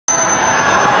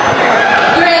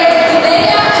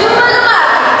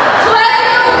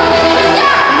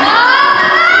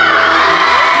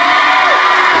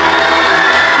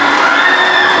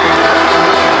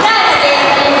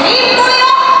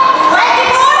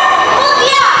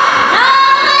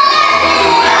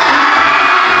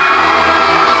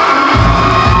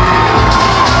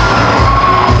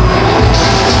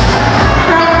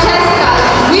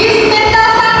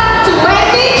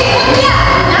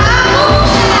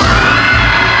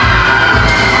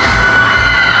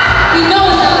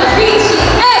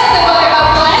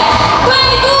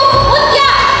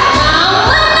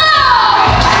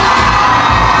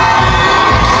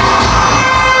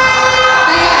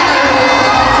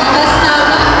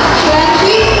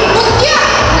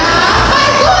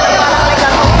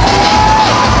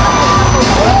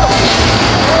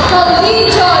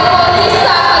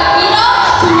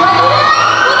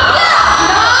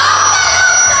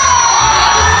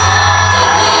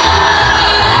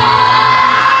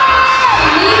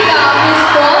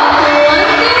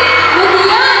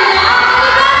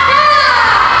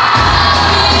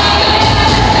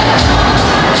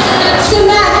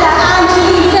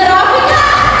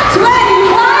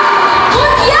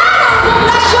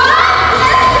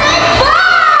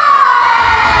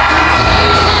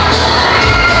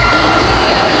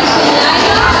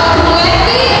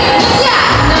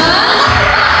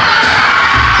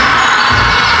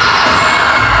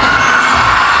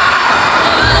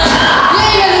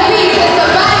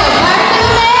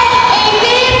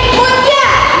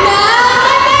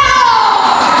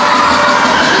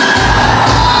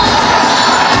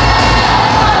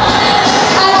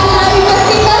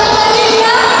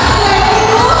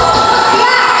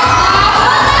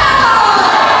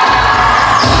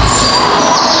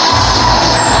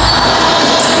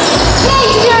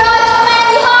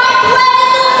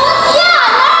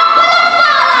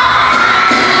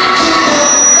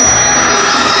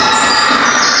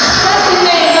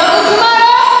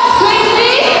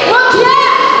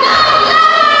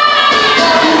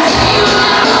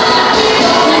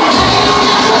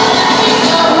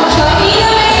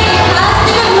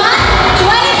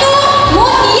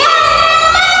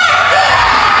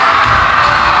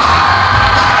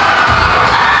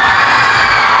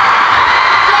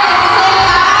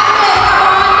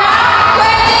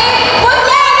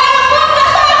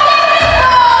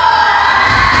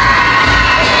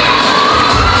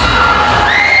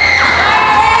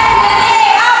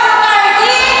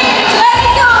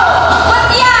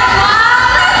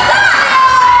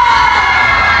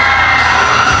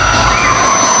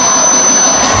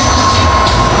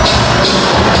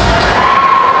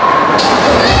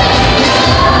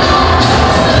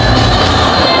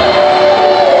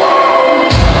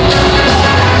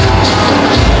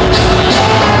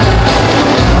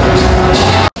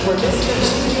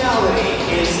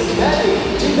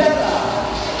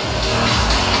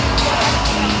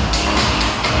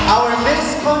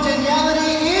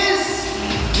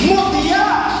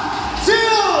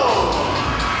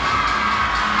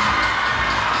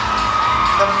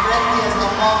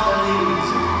of the ladies.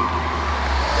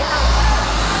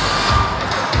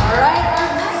 Alright, our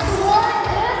next award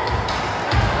is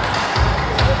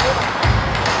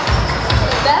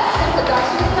Best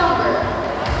Introduction Number.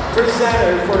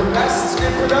 Presenter for Best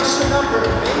Introduction Number,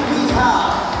 may we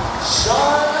have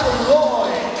Shaina De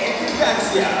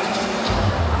Intendencia.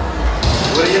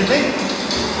 What do you think?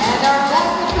 And our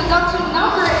best introduction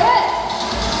number is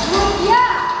Mutya.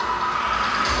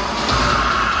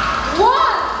 1.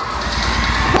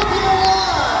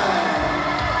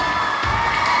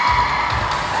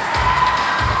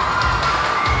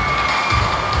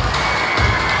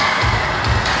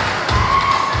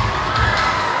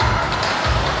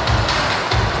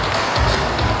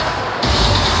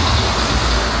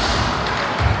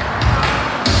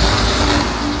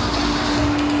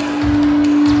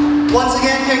 Once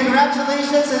again,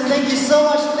 congratulations and thank you so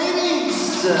much,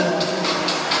 ladies!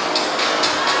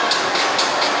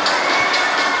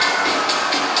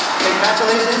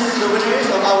 Congratulations to the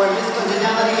winners of our Miss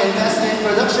Congeniality and Best in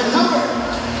Production Number.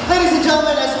 Ladies and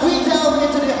gentlemen, as we delve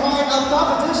into the heart of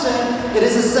competition, it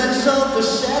is essential to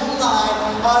shed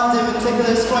light on the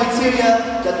meticulous criteria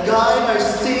that guide our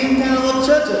esteemed panel of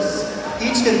judges.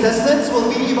 Each contestant will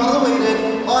be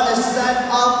evaluated on a set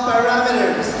of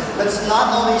parameters. Let's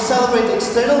not only celebrate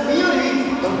external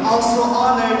beauty, but also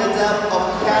honor the depth of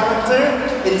character,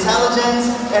 intelligence,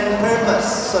 and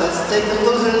purpose. So let's take a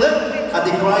closer look at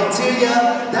the criteria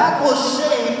that will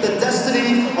shape the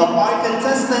destiny of our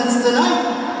contestants tonight.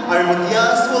 Our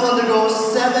Mutyas will undergo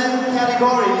 7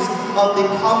 categories of the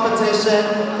competition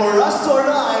for us to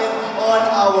arrive on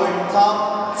our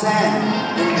top 10.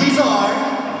 And these are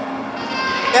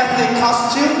ethnic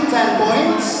costume, 10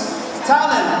 points.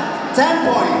 Talent, 10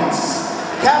 points.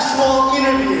 Casual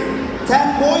interview,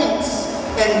 10 points.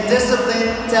 And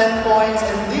discipline, 10 points.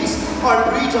 And these are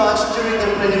prejudged during the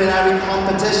preliminary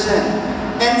competition.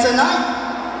 And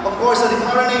tonight, of course, on the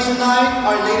Coronation night,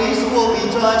 our ladies will be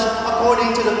judged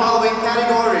according to the following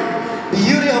category.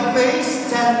 Beauty of face,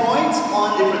 10 points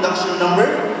on the production number.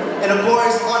 And of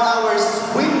course, on our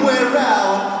swimwear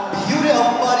round, beauty of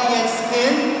body and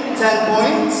skin, 10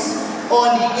 points.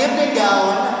 On the evening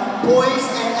gown, poise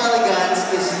and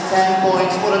elegance is 10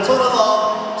 points for a total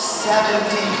of 70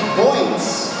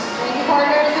 points. Thank you,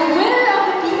 partner. The winner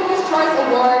of the People's Choice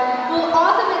Award will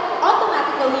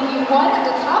automatically be one of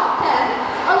the top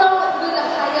 10 along with the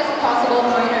highest possible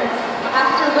pointers.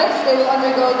 After which they will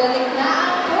undergo the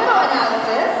Lianna photo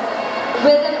analysis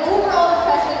with an overall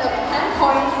impression of 10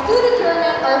 points to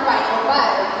determine our final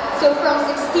 5. So from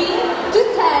 16 to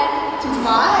 10 to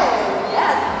 5,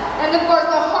 yes. And of course,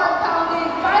 the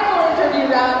heart-pounding final interview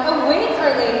round awaits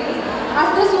our ladies, as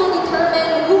this will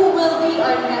determine who will be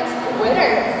our next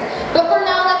winners. But for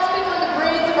now, let's pick on the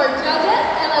brains of our judges,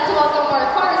 and let's welcome our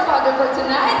correspondent for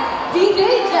tonight,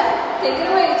 DJ Jack. Take it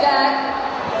away, Jack.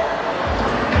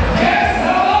 Yes,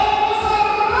 hello,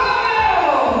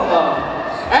 Pozorrubio!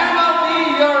 And I'll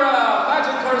be your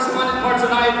magic correspondent for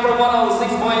tonight for 106.3,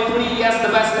 yes,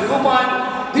 the best in coupon.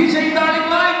 DJ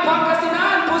Darling Live,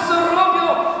 Pangasinan,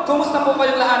 Pozorrubio. Kumusta po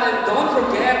kayong lahat? And don't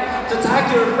forget to tag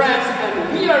your friends.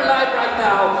 And we are live right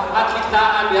now at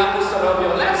Lianna and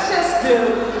Pozorrubio. Let's just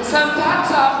do some pep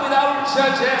talk with our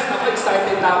judges. I'm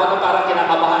excited na ako na parang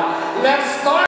kinakabahan. Let's start.